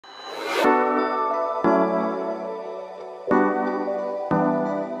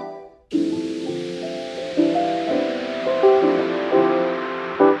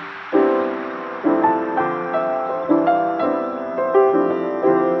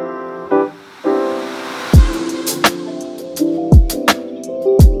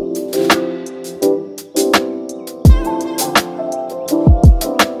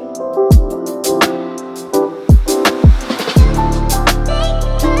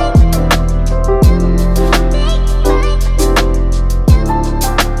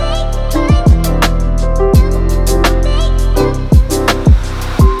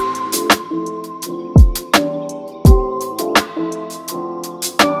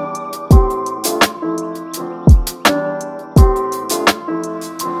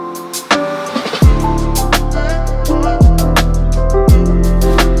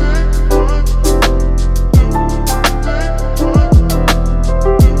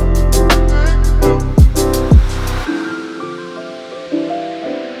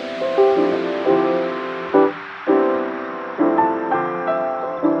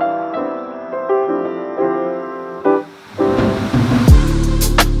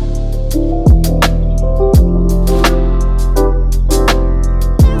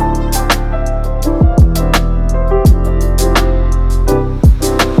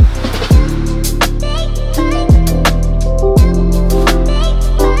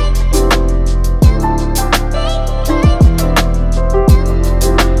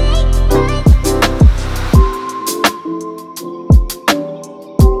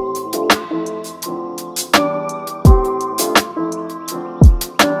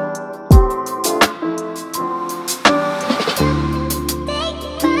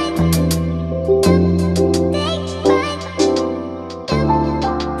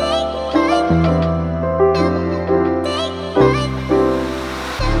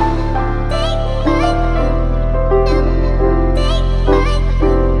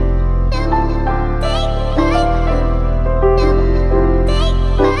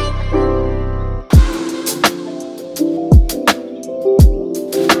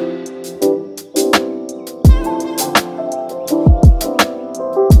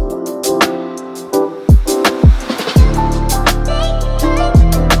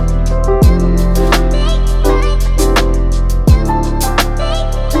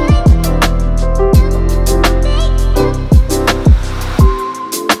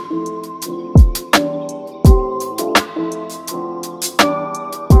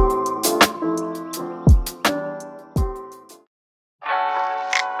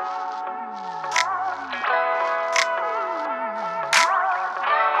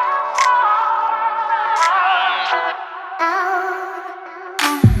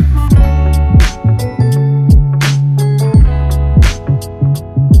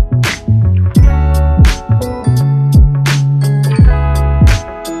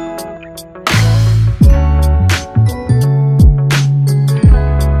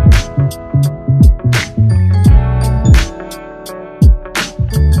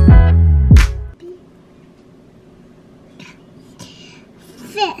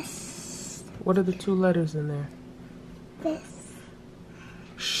What are the two letters in there? This.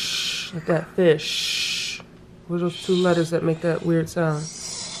 Shh, like that fish. Shh. What are those two letters that make that weird sound?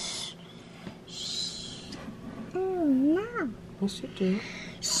 Oh, no. Yes, you do.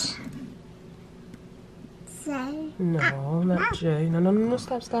 J. No, not J. No,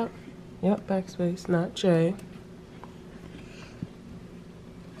 stop. Yep, backspace, not J.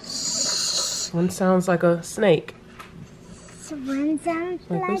 One sounds like a snake. So one sounds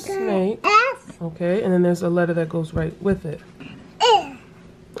Like a like snake. F. Okay, and then there's a letter that goes right with it. I.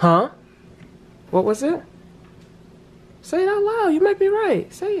 Huh? What was it? Say it out loud. You might be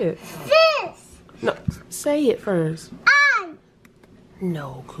right. Say it. This. No, say it first. I.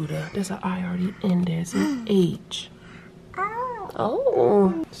 No, Kuda. There's an I already in there. It's an H. Oh.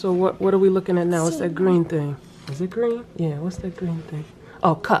 Oh. So what are we looking at now? What's that green thing? Is it green? Yeah, what's that green thing?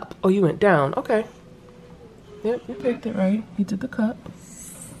 Oh, cup. Oh, you went down. Okay. Yep, you picked it right. You did the cup.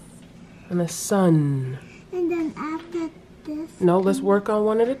 And the sun. And then after this. No, let's work on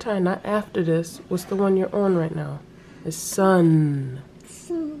one at a time, not after this. What's the one you're on right now? It's sun.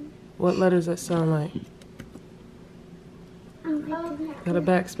 Sun. What letters that sound like? Okay. Got a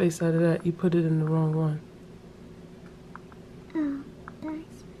backspace out of that. You put it in the wrong one. Oh,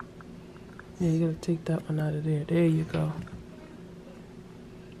 that's. Yeah, you gotta take that one out of there. There you go.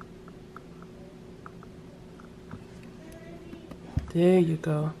 There you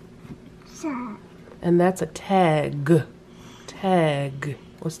go. So. And that's a tag. Tag.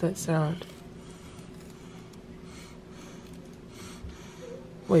 What's that sound?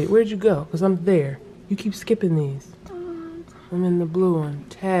 Wait, where'd you go? Because I'm there. You keep skipping these. I'm in the blue one.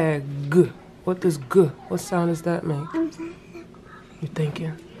 Tag. What does G? What sound does that make? You're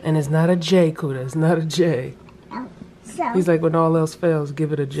thinking? And it's not a J, Kuda. It's not a J. Oh, so. He's like, when all else fails,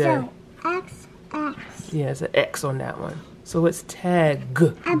 give it a J. So, X. Yeah, it's an X on that one. So it's tag.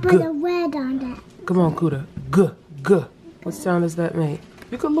 I put a red on that. Come on, Kuda. G. What sound does that make?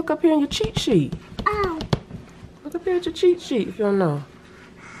 You could look up here in your cheat sheet. Oh. Look up here at your cheat sheet if you don't know.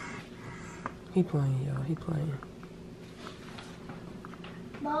 He playing, y'all. He playing.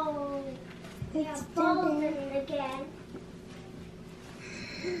 Bowl. It's bowling again.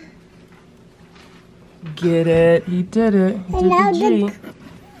 Get it. He did it. He did now the G.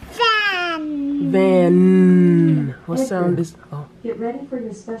 Fan. Van. What sound is... Oh. Get ready for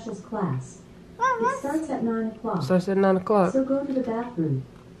your specials class. It starts at 9 o'clock. Starts at 9 o'clock. So go to the bathroom.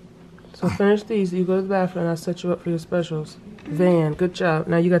 So finish these. You go to the bathroom and I'll set you up for your specials. Van. Good job.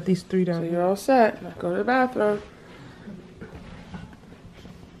 Now you got these three down. So you're all set. Now go to the bathroom.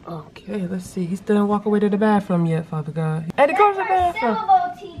 Okay, let's see. He still didn't walk away to the bathroom yet, Father God. Eddie, go to the bathroom.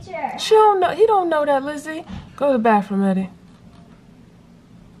 Syllable teacher. She don't know. He don't know that, Lizzie. Go to the bathroom, Eddie.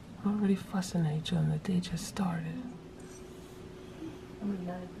 Already fussing at each other. They just started.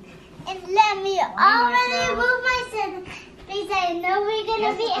 And let me already move myself because I know we're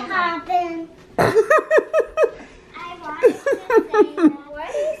gonna be hopping. I want to say that. What are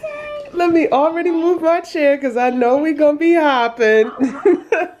you saying? Let me already move my chair because I know we're going to be hopping.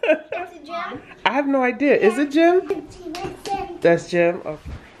 It's a gym? I have no idea. Is it Jim? That's Jim.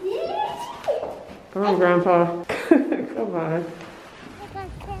 Okay. Come on, Grandpa. Come on.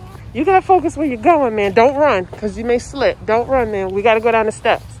 You got to focus where you're going, man. Don't run because you may slip. Don't run, man. We got to go down the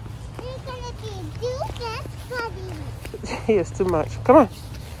steps. He is too much. Come on.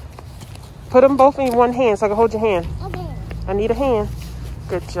 Put them both in one hand so I can hold your hand. Okay. I need a hand.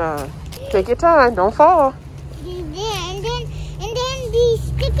 Good job. Take your time. Don't fall. And then the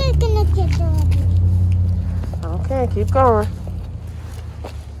sticker's gonna get on. Okay, keep going.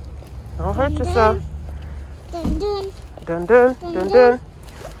 Don't hurt yourself. Dun dun. Dun dun dun dun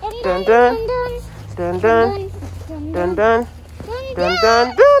dun dun dun dun dun dun dun dun dun.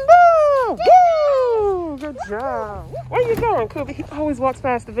 Woo! Good job. Where you going, Kubi? He always walks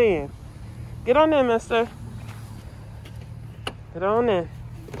past the van. Get on in, mister. Get on in.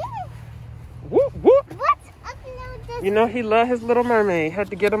 Whoop, whoop. You know he loved his Little Mermaid. Had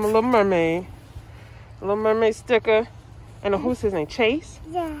to get him a Little Mermaid. A Little Mermaid sticker. And who's his name? Chase?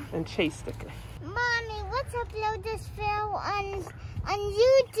 Yeah. And Chase sticker. Mommy, let's upload this film on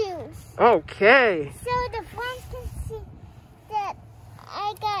YouTube. Okay. So the friends can see that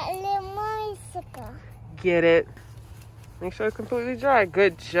I got a Little Mermaid sticker. Get it. Make sure it's completely dry.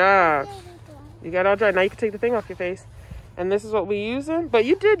 Good job. You got it all dry. Now you can take the thing off your face. And this is what we're using. But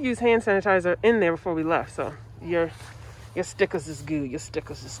you did use hand sanitizer in there before we left. So your stickers is good. Your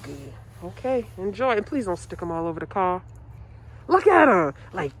stickers is good. Okay. Enjoy. And please don't stick them all over the car. Look at him.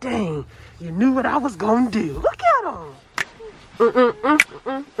 Like, dang. You knew what I was going to do. Look at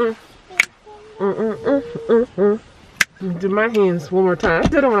him. Let me do my hands one more time. I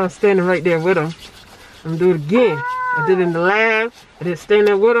did it when I was standing right there with him. I'm gonna do it again. I did it in the lab. I did stand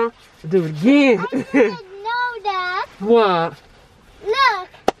there with him. I do it again. I didn't know that. What? Look.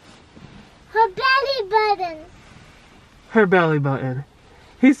 Her belly button. Her belly button.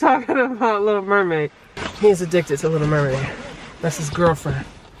 He's talking about Little Mermaid. He's addicted to Little Mermaid. That's his girlfriend.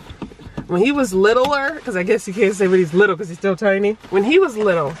 When he was littler, because I guess you can't say when he's little because he's still tiny. When he was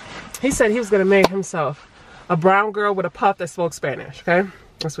little, he said he was gonna make himself a brown girl with a puff that spoke Spanish, okay?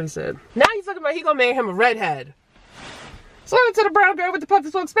 That's what he said. Now he's talking about he gonna make him a redhead. So what to the brown girl with the puff that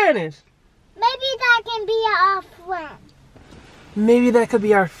spoke Spanish? Maybe that can be our friend. Maybe that could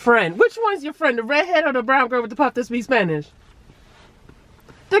be our friend. Which one's your friend? The redhead or the brown girl with the puff that speaks Spanish?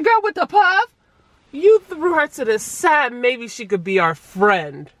 The girl with the puff? You threw her to the side. Maybe she could be our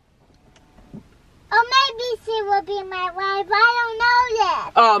friend. Or maybe she will be my wife. I don't know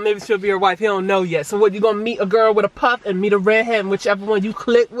yet. Oh, maybe she'll be your wife. He don't know yet. So what, you gonna meet a girl with a puff and meet a redhead, and whichever one you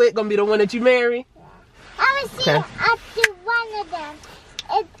click with gonna be the one that you marry? I will see after one of them.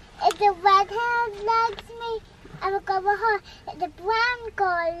 If the redhead likes me, I will go with her. If the brown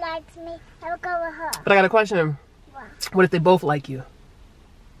girl likes me, I will go with her. But I got a question. What if they both like you?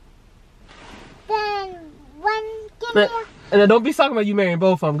 Then one can be And then don't be talking about you marrying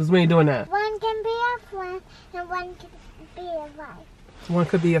both of them, because we ain't doing that. one can be a friend and one can be a wife. So one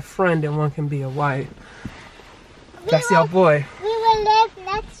could be a friend and one can be a wife. That's your boy. We will live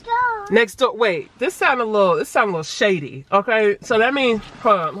next door. Next door. Wait, this sound a little shady. Okay, so that means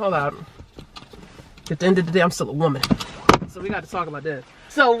hold on. At the end of the day, I'm still a woman, so we got to talk about this.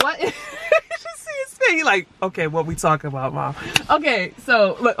 So what? You see his face, like, okay, what we talking about, Mom? Okay,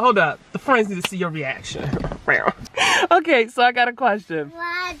 so look, hold up. The friends need to see your reaction. Okay, so I got a question.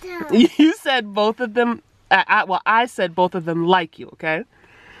 What? You said both of them. I said both of them like you, okay?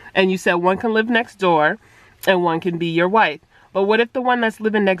 And you said one can live next door, and one can be your wife. But what if the one that's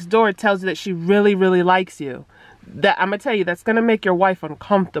living next door tells you that she really, really likes you? That I'm gonna tell you, that's gonna make your wife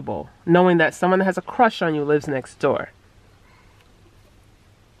uncomfortable, knowing that someone that has a crush on you lives next door.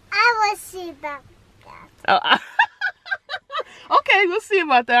 I will see about that. Oh, okay, we'll see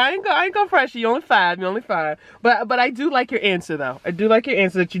about that. I ain't gonna pressure you. You're only five. But I do like your answer though. I do like your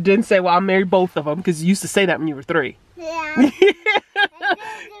answer that you didn't say, well, I'll marry both of them, because you used to say that when you were 3. Yeah.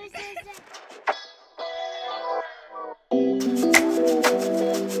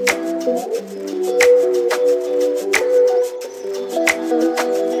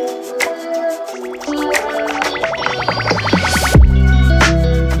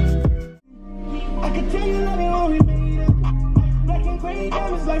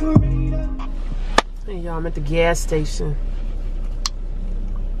 Hey y'all, I'm at the gas station.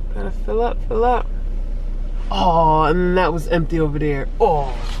 Gotta fill up. Oh, and that was empty over there.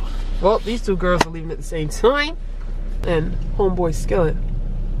 Oh. Well, these two girls are leaving at the same time. And homeboy Skillet,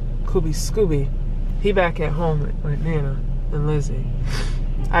 Cooby Scooby, he back at home with Nana and Lizzie.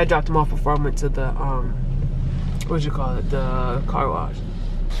 I dropped him off before I went to the, the car wash.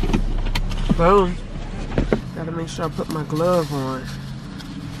 Boom. Gotta make sure I put my glove on.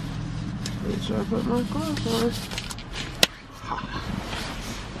 Make sure I put my glove on.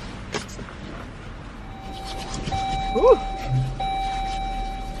 Ooh.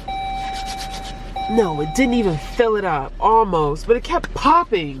 No, it didn't even fill it up. Almost. But it kept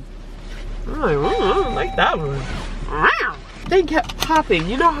popping. I'm like, I don't like that one. Thing kept popping.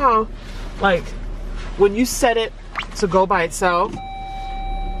 You know how, like, when you set it to go by itself?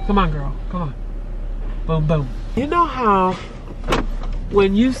 Come on, girl. Come on. Boom, boom. You know how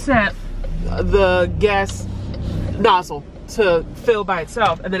when you set the gas nozzle to fill by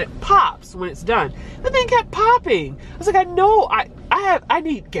itself and then it pops when it's done? The thing kept popping. I was like, I know I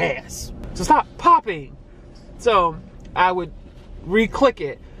need gas. So stop popping. So I would re-click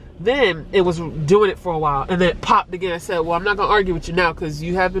it. Then it was doing it for a while and then it popped again. I said, well, I'm not gonna argue with you now because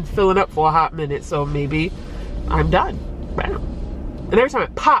you have been filling up for a hot minute, so maybe I'm done. Bam. And every time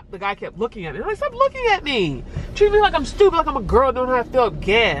it popped, the guy kept looking at me. I'm like, stop looking at me. Treat me like I'm stupid, like I'm a girl, don't know how to fill up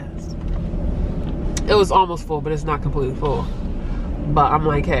gas. It was almost full, but it's not completely full. But I'm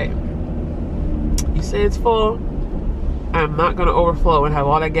like, hey, you say it's full, I'm not gonna overflow and have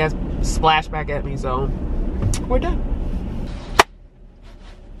all that gas splash back at me, so we're done.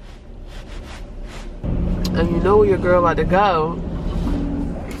 And you know where your girl like to go.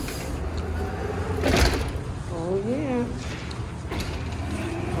 Oh yeah.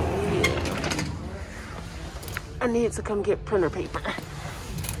 Oh yeah. I need to come get printer paper.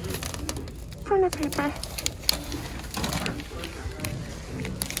 Printer paper.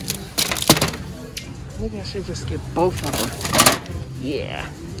 Maybe I should just get both of them. Yeah.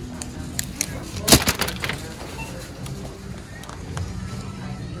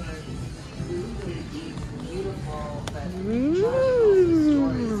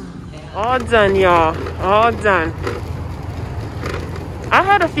 All done, y'all. All done. I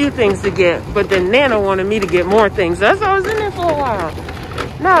had a few things to get, but then Nana wanted me to get more things. That's why I was in there for a while.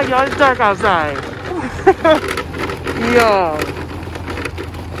 Now, y'all, it's dark outside. Yo.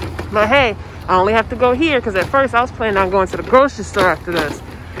 But hey, I only have to go here because at first I was planning on going to the grocery store after this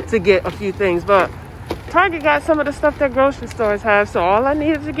to get a few things. But Target got some of the stuff that grocery stores have, so all I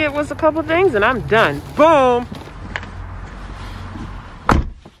needed to get was a couple things and I'm done. Boom.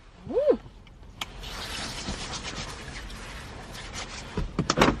 Woo.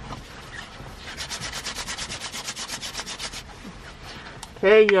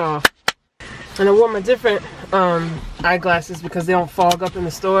 Hey, y'all. And I wore my different eyeglasses because they don't fog up in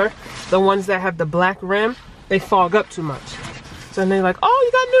the store. The ones that have the black rim, they fog up too much. So they're like, oh,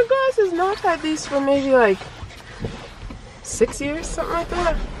 you got new glasses. No, I've had these for maybe like 6 years, something like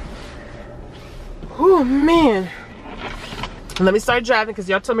that. Oh, man. Let me start driving because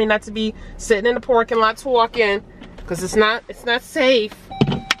y'all told me not to be sitting in the parking lot talking because it's not safe.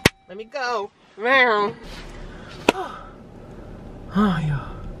 Let me go. Oh, y'all.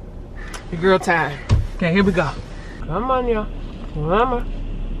 Your girl time. Okay, here we go. Come on, y'all. Come on.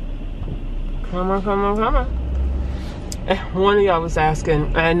 Come on, come on, come on. One of y'all was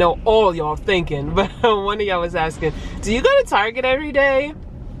asking, I know all y'all thinking, but one of y'all was asking, do you go to Target every day?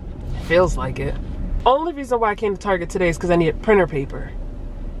 Feels like it. Only reason why I came to Target today is because I needed printer paper.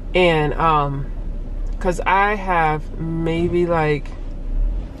 And, because I have maybe like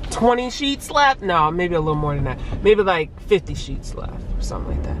 20 sheets left. No, maybe a little more than that. Maybe like 50 sheets left or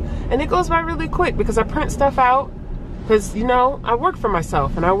something like that. And it goes by really quick because I print stuff out. Because, you know, I work for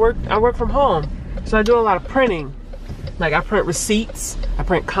myself and I work from home. So I do a lot of printing. Like I print receipts, I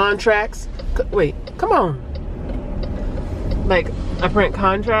print contracts. Wait, come on. Like I print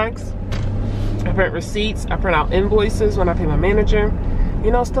contracts, I print receipts, I print out invoices when I pay my manager,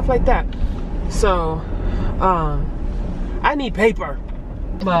 you know, stuff like that. So, I need paper.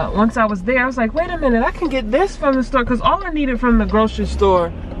 But once I was there, I was like, wait a minute, I can get this from the store because all I needed from the grocery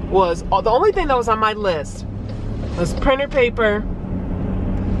store was, the only thing that was on my list was printer paper,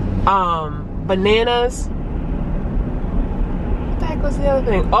 bananas. What the heck was the other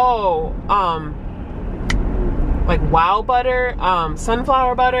thing? Oh, like wow butter,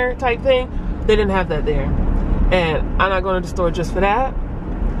 sunflower butter type thing. They didn't have that there. And I'm not going to the store just for that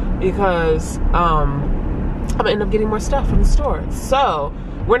because I'm gonna end up getting more stuff from the store. So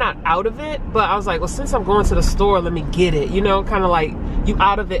we're not out of it, but I was like, well, since I'm going to the store, let me get it. You know, kind of like you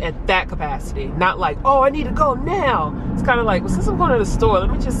out of it at that capacity. Not like, oh, I need to go now. It's kind of like, well, since I'm going to the store,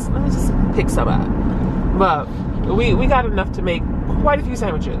 let me just pick some up. But we got enough to make quite a few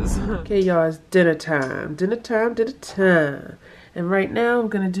sandwiches. Okay, y'all, it's dinner time. Dinner time. And right now I'm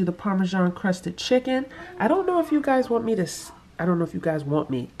gonna do the Parmesan crusted chicken. I don't know if you guys want me to, I don't know if you guys want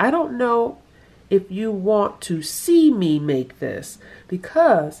me. I don't know if you want to see me make this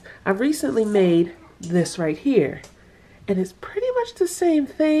because I recently made this right here. And it's pretty much the same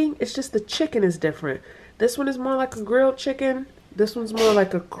thing. It's just the chicken is different. This one is more like a grilled chicken. This one's more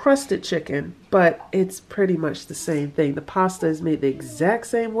like a crusted chicken, but it's pretty much the same thing. The pasta is made the exact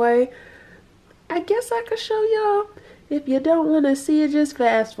same way. I guess I could show y'all. If you don't want to see it, just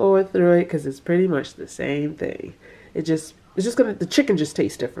fast forward through it because it's pretty much the same thing. It's just gonna, the chicken just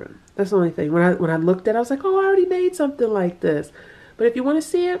tastes different. That's the only thing. When I looked at it, I was like, oh, I already made something like this. But if you want to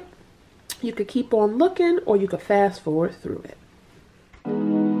see it, you could keep on looking or you could fast forward through it.